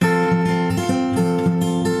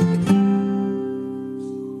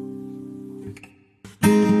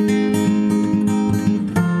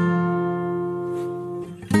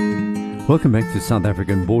Welcome back to South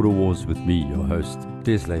African Border Wars with me, your host,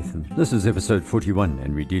 Des Latham. This is episode 41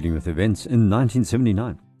 and we're dealing with events in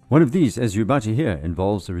 1979. One of these, as you're about to hear,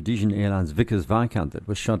 involves the Rhodesian Airlines Vickers Viscount that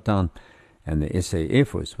was shot down, and the SA Air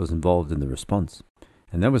Force was involved in the response.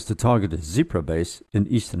 And that was to target a Zipra base in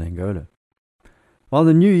eastern Angola. While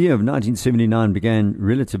the new year of 1979 began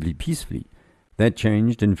relatively peacefully, that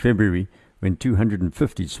changed in February when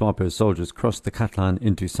 250 SWAPO soldiers crossed the cut line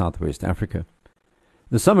into southwest Africa.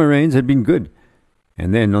 The summer rains had been good,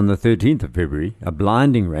 and then on the 13th of February, a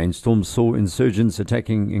blinding rainstorm saw insurgents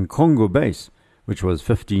attacking Nkongo base, which was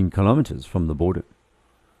 15 kilometers from the border.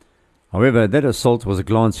 However, that assault was a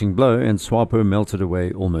glancing blow, and SWAPO melted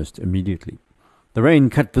away almost immediately. The rain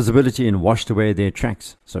cut visibility and washed away their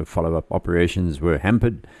tracks, so follow-up operations were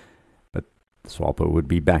hampered, but SWAPO would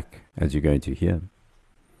be back, as you're going to hear.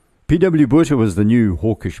 P.W. Botha was the new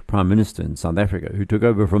hawkish Prime Minister in South Africa, who took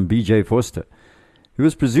over from B.J. Vorster, who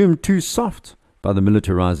was presumed too soft by the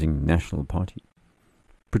militarizing National Party.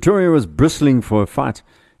 Pretoria was bristling for a fight,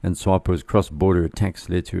 and SWAPO's cross-border attacks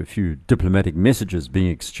led to a few diplomatic messages being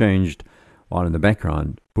exchanged, while in the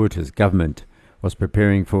background, Botha's government was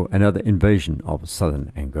preparing for another invasion of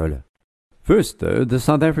southern Angola. First, though, the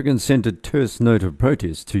South Africans sent a terse note of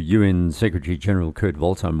protest to UN Secretary-General Kurt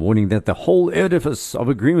Waldheim, warning that the whole edifice of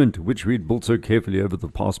agreement, which we'd built so carefully over the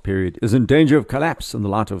past period, is in danger of collapse in the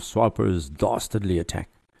light of SWAPO's dastardly attack.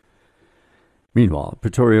 Meanwhile,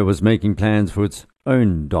 Pretoria was making plans for its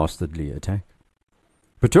own dastardly attack.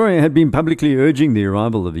 Pretoria had been publicly urging the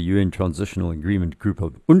arrival of a UN Transitional Agreement group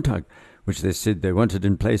of UNTAG, which they said they wanted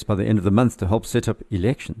in place by the end of the month to help set up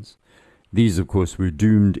elections. These, of course, were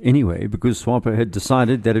doomed anyway because SWAPO had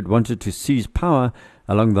decided that it wanted to seize power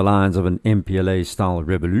along the lines of an MPLA-style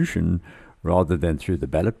revolution rather than through the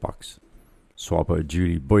ballot box. SWAPO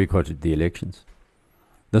duly boycotted the elections.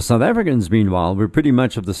 The South Africans, meanwhile, were pretty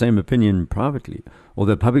much of the same opinion privately,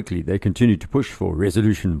 although publicly they continued to push for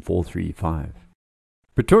Resolution 435.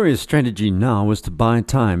 Pretoria's strategy now was to buy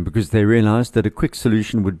time because they realized that a quick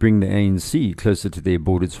solution would bring the ANC closer to their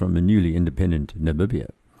borders from a newly independent Namibia.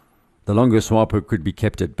 The longer SWAPO could be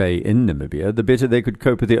kept at bay in Namibia, the better they could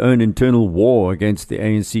cope with their own internal war against the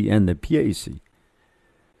ANC and the PAC.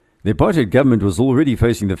 The apartheid government was already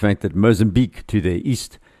facing the fact that Mozambique to their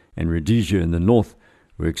east and Rhodesia in the north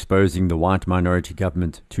were exposing the white minority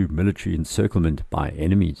government to military encirclement by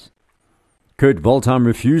enemies. Kurt Waldheim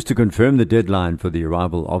refused to confirm the deadline for the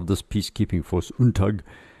arrival of this peacekeeping force UNTAG,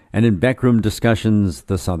 and in backroom discussions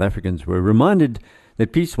the South Africans were reminded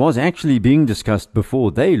that peace was actually being discussed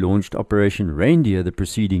before they launched Operation Reindeer the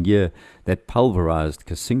preceding year that pulverized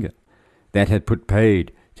Kasinga. That had put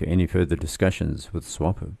paid to any further discussions with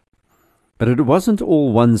SWAPO. But it wasn't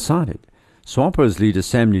all one-sided. SWAPO's leader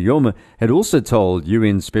Sam Nujoma had also told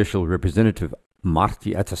UN Special Representative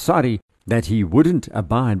Marty Atasari that he wouldn't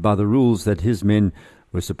abide by the rules that his men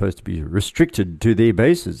were supposed to be restricted to their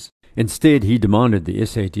bases. Instead, he demanded the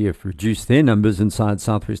SADF reduce their numbers inside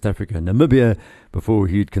Southwest Africa and Namibia before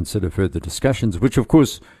he'd consider further discussions, which of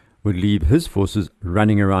course would leave his forces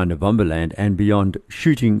running around Novemberland and beyond,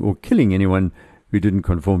 shooting or killing anyone who didn't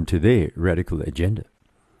conform to their radical agenda.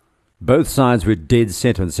 Both sides were dead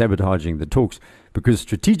set on sabotaging the talks because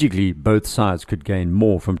strategically both sides could gain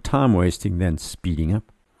more from time wasting than speeding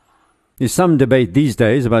up. There's some debate these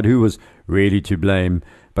days about who was really to blame,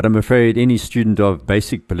 but I'm afraid any student of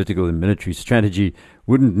basic political and military strategy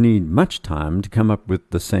wouldn't need much time to come up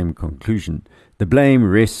with the same conclusion. The blame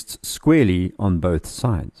rests squarely on both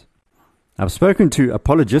sides. I've spoken to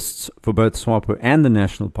apologists for both SWAPO and the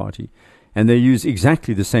National Party, and they use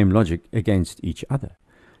exactly the same logic against each other.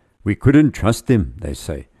 We couldn't trust them, they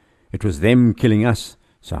say. It was them killing us,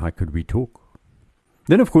 so how could we talk?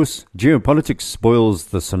 Then, of course, geopolitics spoils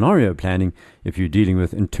the scenario planning if you're dealing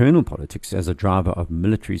with internal politics as a driver of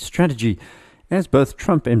military strategy, as both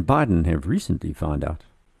Trump and Biden have recently found out.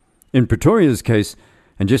 In Pretoria's case,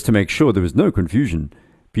 and just to make sure there was no confusion,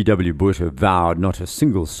 P.W. Botha vowed not a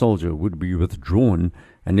single soldier would be withdrawn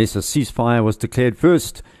unless a ceasefire was declared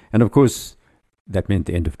first, and of course, that meant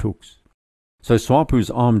the end of talks. So SWAPO's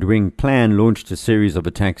armed wing plan launched a series of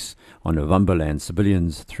attacks on Novemberland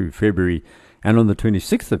civilians through February, and on the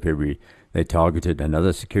 26th of February, they targeted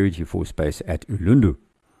another security force base at Ulundu.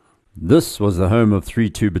 This was the home of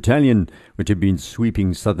 3-2 Battalion, which had been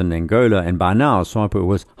sweeping southern Angola, and by now SWAPO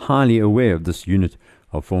was highly aware of this unit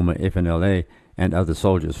of former FNLA and other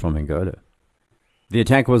soldiers from Angola. The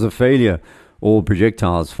attack was a failure. All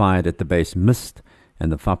projectiles fired at the base missed,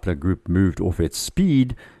 and the FAPLA group moved off its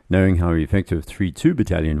speed, knowing how effective 3-2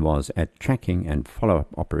 Battalion was at tracking and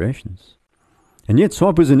follow-up operations. And yet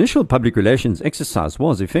SWAPO's initial public relations exercise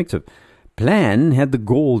was effective. Plan had the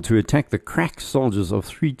gall to attack the crack soldiers of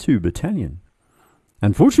 3-2 Battalion.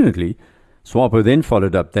 Unfortunately, SWAPO then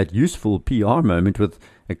followed up that useful PR moment with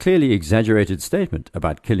a clearly exaggerated statement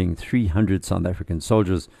about killing 300 South African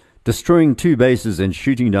soldiers, destroying 2 bases and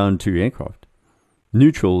shooting down 2 aircraft.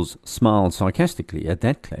 Neutrals smiled sarcastically at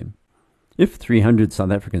that claim. If 300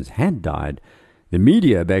 South Africans had died, the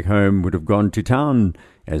media back home would have gone to town,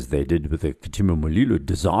 as they did with the Katiba Mulilo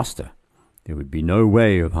disaster. There would be no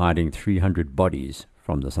way of hiding 300 bodies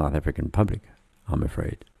from the South African public, I'm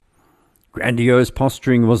afraid. Grandiose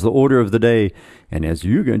posturing was the order of the day, and as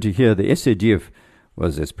you're going to hear, the SADF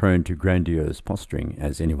was as prone to grandiose posturing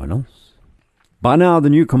as anyone else. By now, the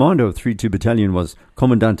new commander of 3-2 Battalion was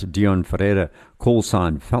Commandant Dion Ferreira, call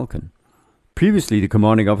sign Falcon. Previously, the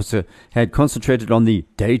commanding officer had concentrated on the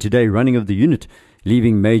day-to-day running of the unit,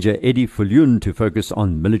 leaving Major Eddie Viljoen to focus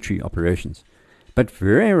on military operations. But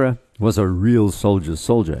Ferreira was a real soldier's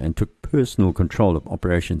soldier and took personal control of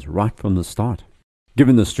operations right from the start.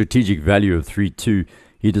 Given the strategic value of 3-2,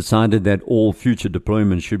 he decided that all future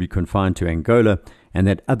deployments should be confined to Angola and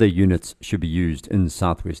that other units should be used in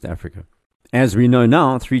Southwest Africa. As we know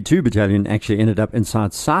now, 3-2 Battalion actually ended up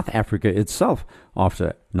inside South Africa itself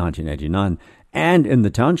after 1989 and in the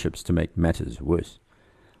townships to make matters worse.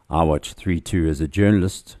 I watched 3-2 as a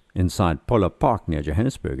journalist inside Polar Park near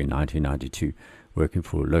Johannesburg in 1992, working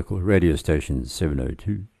for local radio station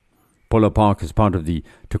 702. Polar Park is part of the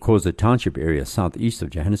Thokoza Township area southeast of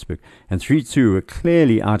Johannesburg, and 3-2 were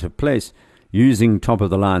clearly out of place. Using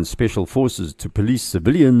top-of-the-line special forces to police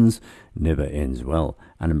civilians never ends well,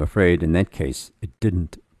 and I'm afraid in that case it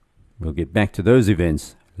didn't. We'll get back to those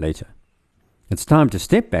events later. It's time to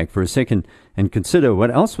step back for a second and consider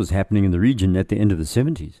what else was happening in the region at the end of the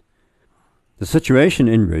 70s. The situation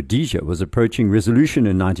in Rhodesia was approaching resolution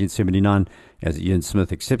in 1979 as Ian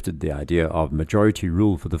Smith accepted the idea of majority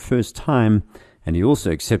rule for the first time, and he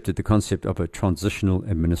also accepted the concept of a transitional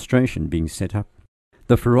administration being set up.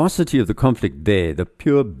 The ferocity of the conflict there, the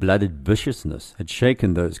pure-blooded viciousness, had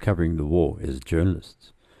shaken those covering the war as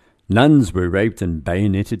journalists. Nuns were raped and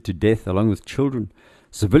bayoneted to death along with children.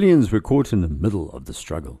 Civilians were caught in the middle of the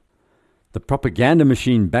struggle. The propaganda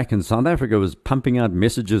machine back in South Africa was pumping out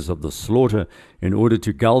messages of the slaughter in order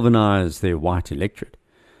to galvanize their white electorate.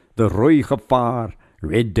 The Rooi Gevaar,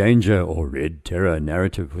 Red Danger or Red Terror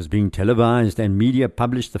narrative was being televised, and media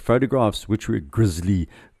published the photographs which were grisly,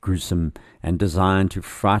 gruesome, and designed to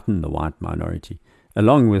frighten the white minority,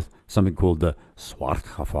 along with something called the Swart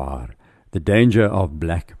Gevaar, the danger of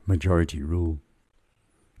black majority rule.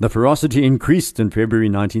 The ferocity increased in February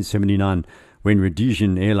 1979 when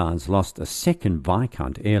Rhodesian Airlines lost a second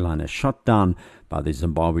Viscount airliner shot down by the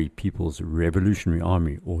Zimbabwe People's Revolutionary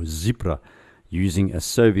Army, or ZIPRA, using a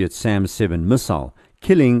Soviet SAM-7 missile,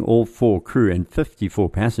 killing all 4 crew and 54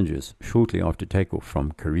 passengers shortly after takeoff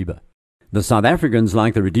from Kariba. The South Africans,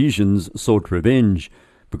 like the Rhodesians, sought revenge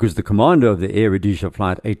because the commander of the Air Rhodesia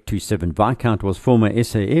Flight 827 Viscount was former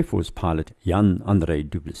SA Air Force pilot Jan-André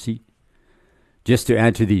du Plessis. Just to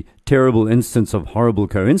add to the terrible instance of horrible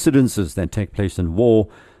coincidences that take place in war,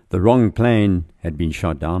 the wrong plane had been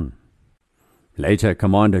shot down. Later,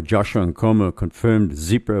 Commander Joshua Nkomo confirmed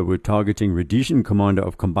ZIPRA were targeting Rhodesian Commander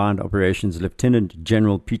of Combined Operations Lieutenant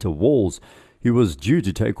General Peter Walls, who was due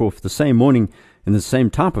to take off the same morning in the same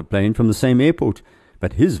type of plane from the same airport,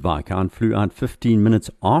 but his Viscount flew out 15 minutes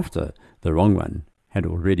after the wrong one had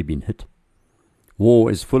already been hit. War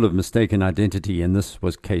is full of mistaken identity, and this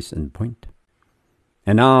was case in point.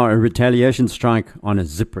 And now a retaliation strike on a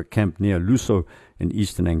ZIPRA camp near Luso in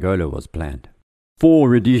eastern Angola was planned. 4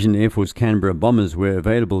 Rhodesian Air Force Canberra bombers were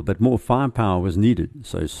available, but more firepower was needed,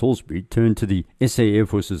 so Salisbury turned to the SA Air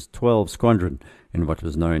Force's 12 Squadron in what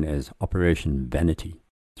was known as Operation Vanity.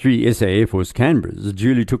 3 SA Air Force Canberras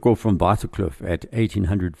duly took off from Waterkloof at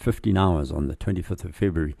 1815 hours on the 25th of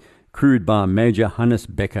February, crewed by Major Hannes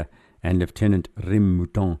Becker and Lieutenant Rem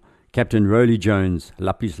Mouton, Captain Rowley Jones,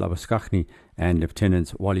 Lapis Labuschagne, and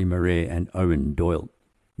Lieutenants Wally Murray and Owen Doyle.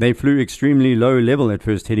 They flew extremely low level at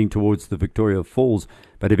first, heading towards the Victoria Falls,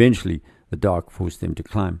 but eventually the dark forced them to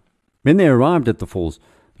climb. When they arrived at the falls,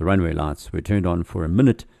 the runway lights were turned on for a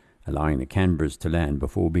minute, allowing the Canberras to land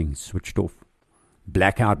before being switched off.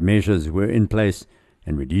 Blackout measures were in place,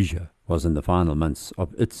 and Rhodesia was in the final months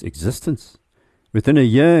of its existence. Within a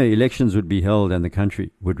year, elections would be held and the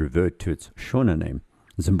country would revert to its Shona name,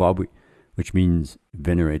 Zimbabwe, which means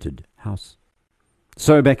venerated house.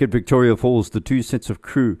 So back at Victoria Falls, the 2 sets of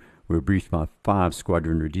crew were briefed by 5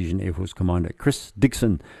 Squadron Rhodesian Air Force Commander Chris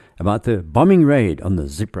Dixon about the bombing raid on the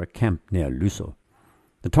ZIPRA camp near Luso.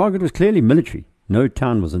 The target was clearly military. No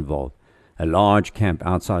town was involved. a large camp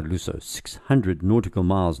outside Luso, 600 nautical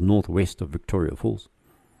miles northwest of Victoria Falls.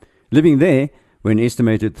 Living there were an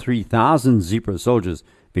estimated 3,000 Zebra soldiers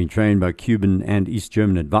being trained by Cuban and East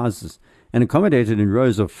German advisors and accommodated in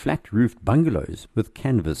rows of flat-roofed bungalows with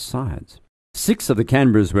canvas sides. 6 of the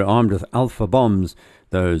Canberras were armed with Alpha bombs,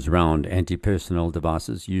 those round anti-personnel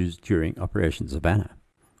devices used during Operation Savannah.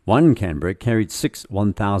 One Canberra carried 6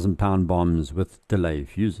 1,000-pound bombs with delay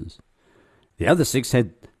fuses. The other 6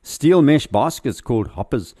 had steel mesh baskets called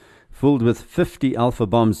hoppers, filled with 50 Alpha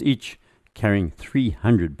bombs each, carrying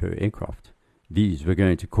 300 per aircraft. These were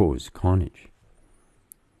going to cause carnage.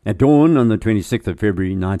 At dawn on the 26th of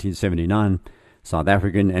February 1979, South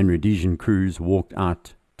African and Rhodesian crews walked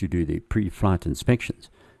out to do their pre-flight inspections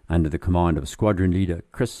under the command of squadron leader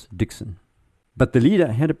Chris Dixon. But the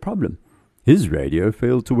leader had a problem. His radio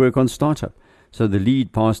failed to work on startup, so the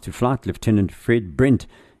lead passed to Flight Lieutenant Fred Brent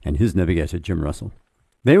and his navigator Jim Russell.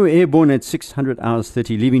 They were airborne at 600 hours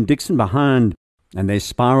 30, leaving Dixon behind, and they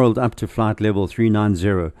spiraled up to flight level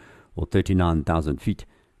 390, or 39,000 feet,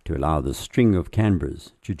 to allow the string of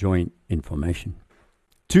Canberras to join in formation.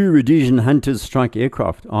 2 Rhodesian Hunters strike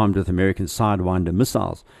aircraft armed with American Sidewinder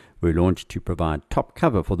missiles were launched to provide top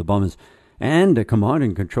cover for the bombers, and a command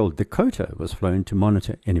and control Dakota was flown to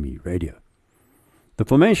monitor enemy radio. The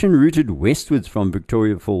formation routed westwards from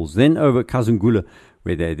Victoria Falls, then over Kazungula,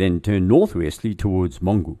 where they then turned northwesterly towards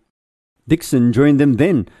Mongu. Dixon joined them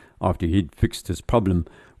then, after he'd fixed his problem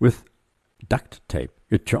with duct tape,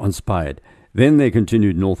 it transpired. Then they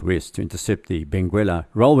continued northwest to intercept the Benguela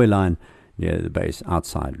railway line near the base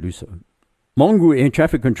outside Luso. Mongu Air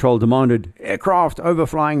Traffic Control demanded, "Aircraft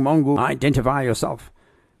overflying Mongu, identify yourself."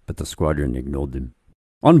 But the squadron ignored them.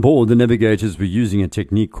 On board, the navigators were using a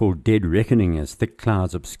technique called dead reckoning as thick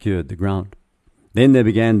clouds obscured the ground. Then they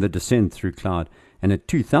began the descent through cloud, and at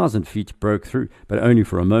 2,000 feet broke through, but only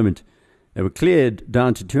for a moment. They were cleared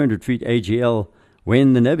down to 200 feet AGL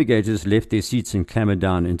when the navigators left their seats and clambered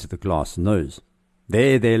down into the glass nose.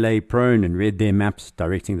 There they lay prone and read their maps,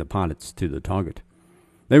 directing the pilots to the target.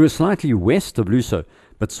 They were slightly west of Luso,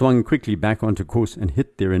 but swung quickly back onto course and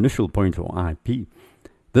hit their initial point, or IP.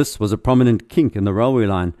 This was a prominent kink in the railway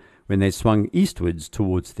line when they swung eastwards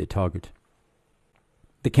towards their target.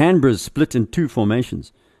 The Canberras split in 2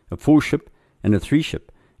 formations, a 4-ship and a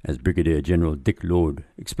 3-ship, as Brigadier General Dick Lord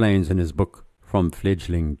explains in his book From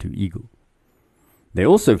Fledgling to Eagle. They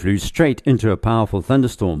also flew straight into a powerful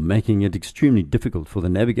thunderstorm, making it extremely difficult for the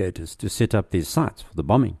navigators to set up their sights for the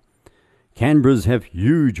bombing. Canberras have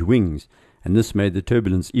huge wings, and this made the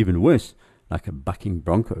turbulence even worse, like a bucking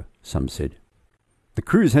bronco, some said. The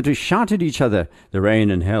crews had to shout at each other, the rain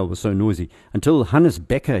and hail were so noisy, until Hannes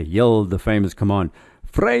Becker yelled the famous command,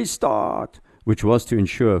 "Vrystaat," which was to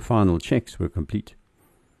ensure final checks were complete.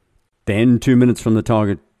 Then, 2 minutes from the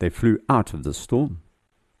target, they flew out of the storm.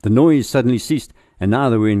 The noise suddenly ceased, and now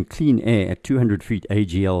they were in clean air at 200 feet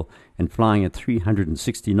AGL and flying at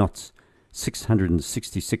 360 knots,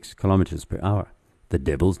 666 kilometers per hour, the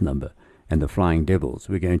devil's number, and the Flying Devils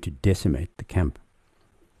were going to decimate the camp.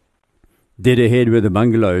 Dead ahead were the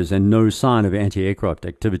bungalows, and no sign of anti-aircraft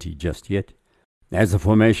activity just yet. As the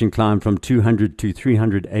formation climbed from 200 to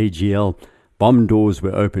 300 AGL, bomb doors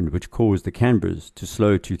were opened, which caused the Canberras to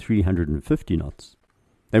slow to 350 knots.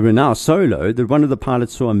 They were now so low that one of the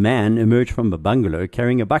pilots saw a man emerge from a bungalow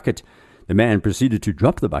carrying a bucket. The man proceeded to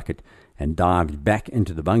drop the bucket and dived back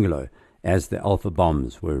into the bungalow as the Alpha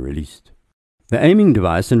bombs were released. The aiming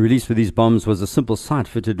device and release for these bombs was a simple sight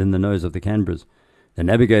fitted in the nose of the Canberras. The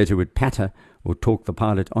navigator would patter or talk the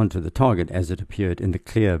pilot onto the target as it appeared in the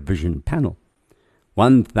clear vision panel.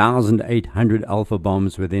 1,800 Alpha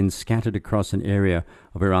bombs were then scattered across an area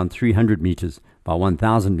of around 300 meters by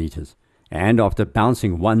 1,000 meters, and after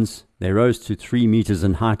bouncing once, they rose to 3 meters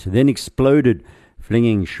in height, then exploded,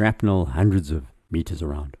 flinging shrapnel hundreds of meters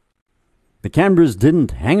around. The Canberras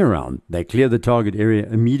didn't hang around. They cleared the target area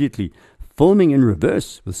immediately, filming in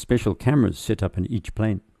reverse with special cameras set up in each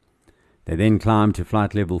plane. They then climbed to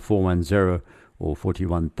flight level 410, or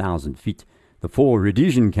 41,000 feet. The 4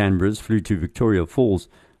 Rhodesian Canberras flew to Victoria Falls,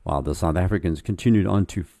 while the South Africans continued on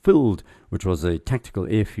to Field, which was a tactical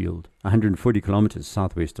airfield 140 kilometers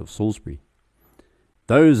southwest of Salisbury.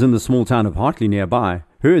 Those in the small town of Hartley nearby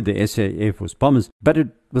heard the SA Air Force bombers, but it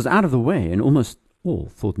was out of the way, and almost all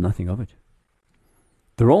thought nothing of it.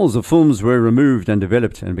 The rolls of films were removed and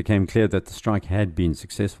developed, and it became clear that the strike had been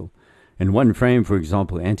successful. In one frame, for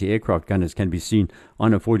example, anti-aircraft gunners can be seen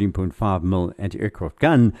on a 14.5mm anti-aircraft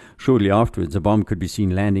gun. Shortly afterwards, a bomb could be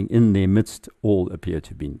seen landing in their midst. All appear to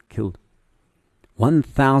have been killed.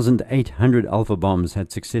 1,800 Alpha bombs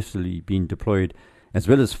had successfully been deployed as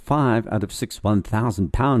well as 5 out of 6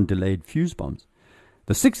 1,000-pound delayed fuse bombs.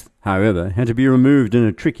 The 6th, however, had to be removed in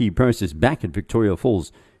a tricky process back at Victoria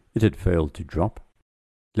Falls. It had failed to drop.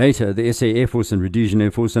 Later, the SA Air Force and Rhodesian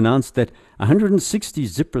Air Force announced that 160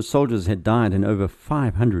 Zipra soldiers had died and over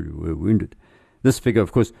 500 were wounded. This figure,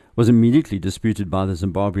 of course, was immediately disputed by the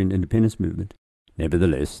Zimbabwean independence movement.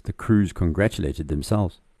 Nevertheless, the crews congratulated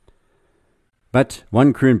themselves. But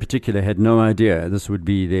one crew in particular had no idea this would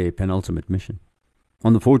be their penultimate mission.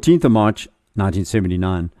 On the 14th of March,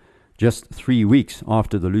 1979, just 3 weeks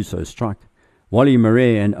after the Luso strike, Wally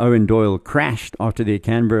Murray and Owen Doyle crashed after their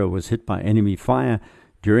Canberra was hit by enemy fire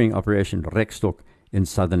during Operation Rexstock in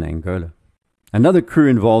southern Angola. Another crew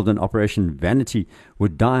involved in Operation Vanity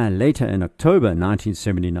would die later in October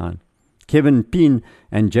 1979. Kevin Peen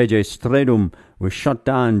and JJ Stradom were shot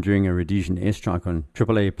down during a Rhodesian airstrike on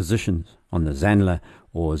AAA positions on the Zanla,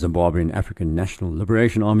 or Zimbabwean African National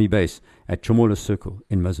Liberation Army base at Chomola Circle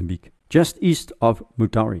in Mozambique, just east of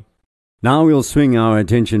Mutare. Now we'll swing our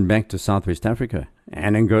attention back to Southwest Africa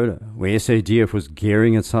and Angola, where SADF was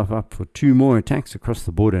gearing itself up for 2 more attacks across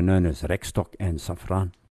the border known as Rexstock and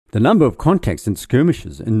Safran. The number of contacts and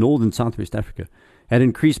skirmishes in northern Southwest Africa had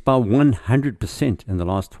increased by 100% in the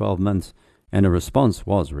last 12 months, and a response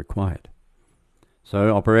was required.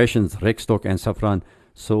 So Operations Rexstock and Safran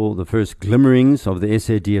saw the first glimmerings of the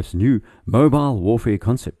SADF's new mobile warfare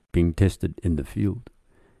concept being tested in the field.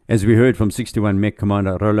 As we heard from 61 Mech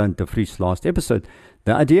Commander Roland de Vries last episode,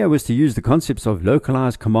 the idea was to use the concepts of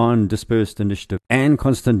localized command, dispersed initiative, and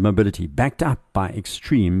constant mobility backed up by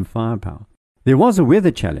extreme firepower. There was a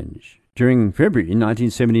weather challenge. During February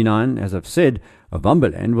 1979, as I've said,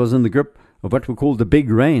 Ovambaland was in the grip of what were called the Big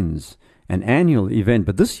Rains, an annual event,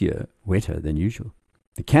 but this year wetter than usual.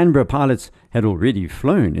 The Canberra pilots had already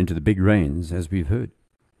flown into the Big Rains, as we've heard.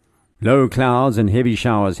 Low clouds and heavy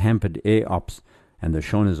showers hampered air ops, and the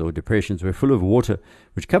shaunas or depressions were full of water,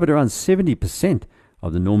 which covered around 70%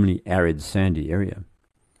 of the normally arid sandy area.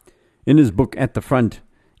 In his book At the Front,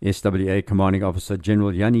 SWA Commanding Officer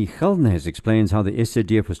General Jannie Geldenhuys explains how the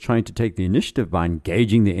SADF was trying to take the initiative by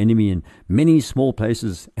engaging the enemy in many small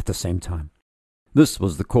places at the same time. This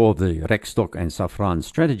was the core of the Rexstock and Safran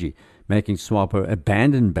strategy, making SWAPO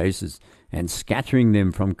abandon bases and scattering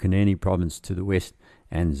them from Kunene province to the west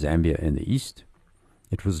and Zambia in the east.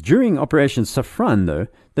 It was during Operation Safran, though,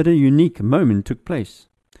 that a unique moment took place.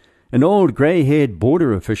 An old grey-haired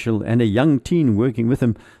border official and a young teen working with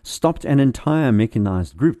him stopped an entire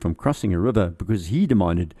mechanized group from crossing a river because he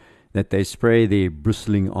demanded that they spray their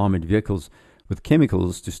bristling armored vehicles with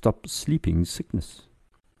chemicals to stop sleeping sickness.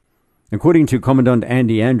 According to Commandant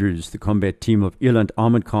Andy Andrews, the combat team of Eland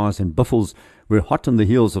armored cars and Buffles were hot on the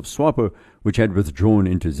heels of SWAPO, which had withdrawn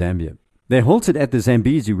into Zambia. They halted at the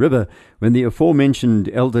Zambezi River when the aforementioned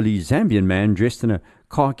elderly Zambian man, dressed in a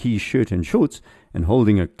khaki shirt and shorts and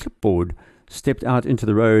holding a clipboard, stepped out into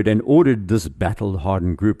the road and ordered this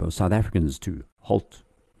battle-hardened group of South Africans to halt.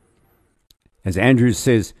 As Andrews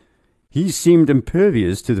says, he seemed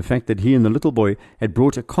impervious to the fact that he and the little boy had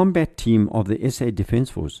brought a combat team of the SA Defence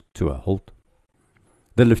Force to a halt.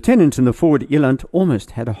 The lieutenant in the forward Eland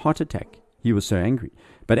almost had a heart attack. He was so angry.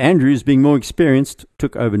 But Andrews, being more experienced,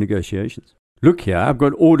 took over negotiations. Look here, I've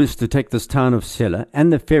got orders to take this town of Sela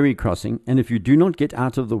and the ferry crossing, and if you do not get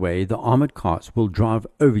out of the way, the armoured cars will drive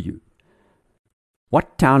over you.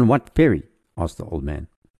 What town, what ferry? Asked the old man.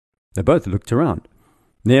 They both looked around.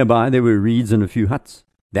 Nearby there were reeds and a few huts.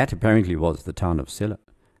 That apparently was the town of Sela.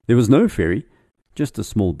 There was no ferry, just a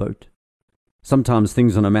small boat. Sometimes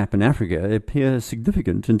things on a map in Africa appear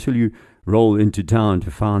significant until you roll into town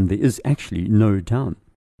to find there is actually no town.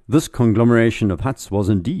 This conglomeration of huts was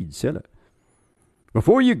indeed Sela.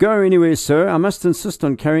 Before you go anywhere, sir, I must insist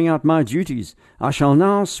on carrying out my duties. I shall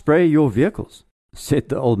now spray your vehicles, said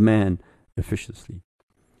the old man officiously.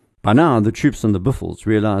 By now the troops on the Buffles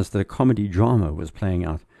realized that a comedy drama was playing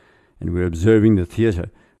out, and were observing the theatre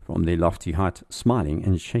from their lofty height, smiling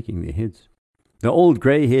and shaking their heads. The old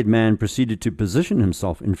grey-haired man proceeded to position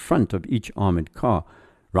himself in front of each armoured car,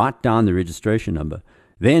 write down the registration number,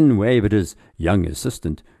 then wave at his young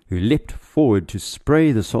assistant, who leapt forward to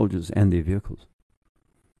spray the soldiers and their vehicles.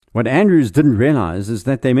 What Andrews didn't realize is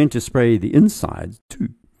that they meant to spray the insides too.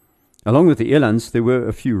 Along with the Elands, there were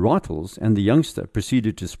a few rifles, and the youngster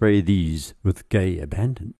proceeded to spray these with gay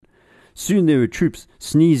abandon. Soon there were troops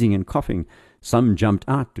sneezing and coughing. Some jumped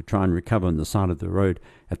out to try and recover on the side of the road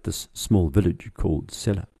at this small village called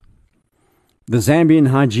Sela. The Zambian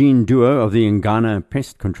hygiene duo of the Ngana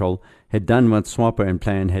Pest Control had done what SWAPO and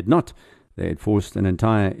Plan had not. They had forced an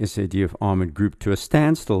entire SADF armoured group to a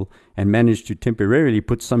standstill and managed to temporarily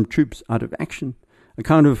put some troops out of action. a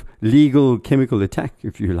kind of legal chemical attack,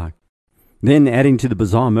 if you like. Then, adding to the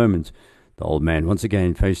bizarre moment, the old man once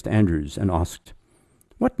again faced Andrews and asked,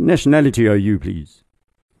 "What nationality are you, please?"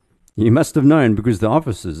 He must have known, because the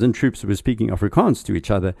officers and troops were speaking Afrikaans to each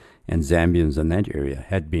other, and Zambians in that area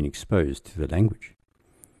had been exposed to the language.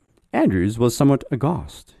 Andrews was somewhat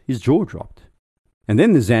aghast. His jaw dropped. And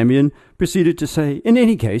then the Zambian proceeded to say, "In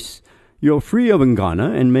any case, you're free of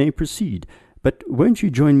Ngana and may proceed, but won't you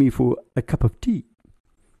join me for a cup of tea?"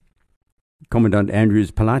 Commandant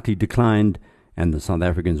Andrews politely declined, and the South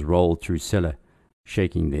Africans rolled through Celle,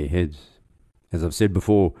 shaking their heads. As I've said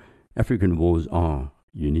before, African wars are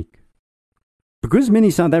unique. Because many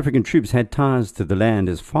South African troops had ties to the land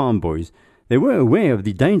as farm boys, they were aware of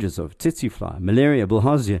the dangers of tsetse fly, malaria,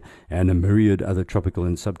 bilharzia, and a myriad other tropical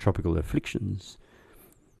and subtropical afflictions.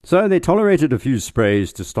 So they tolerated a few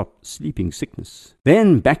sprays to stop sleeping sickness.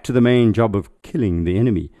 Then back to the main job of killing the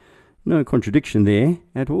enemy. No contradiction there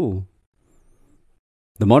at all.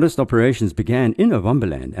 The modest operations began in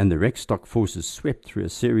Ovambaland, and the Rekstock forces swept through a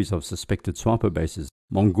series of suspected SWAPO bases,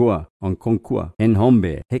 Mongoa, Onkonkua,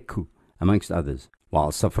 Enhombe, Heku, amongst others,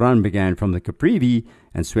 while Safran began from the Caprivi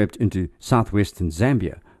and swept into southwestern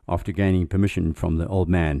Zambia after gaining permission from the old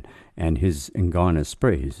man and his Ngana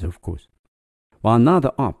sprays, of course. While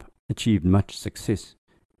neither op achieved much success,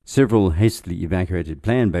 several hastily evacuated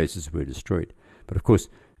planned bases were destroyed, but of course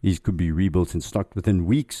these could be rebuilt and stocked within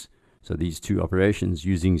weeks, so these two operations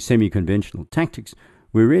using semi-conventional tactics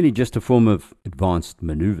were really just a form of advanced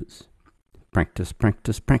maneuvers. Practice,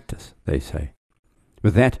 practice, practice, they say.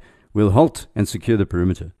 With that, we'll halt and secure the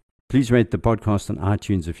perimeter. Please rate the podcast on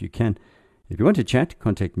iTunes if you can. If you want to chat,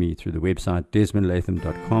 contact me through the website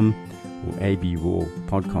desmondlatham.com or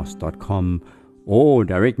abwarpodcast.com, or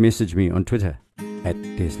direct message me on Twitter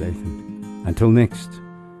 @deslatham. Until next,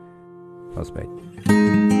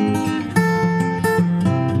 Prospect.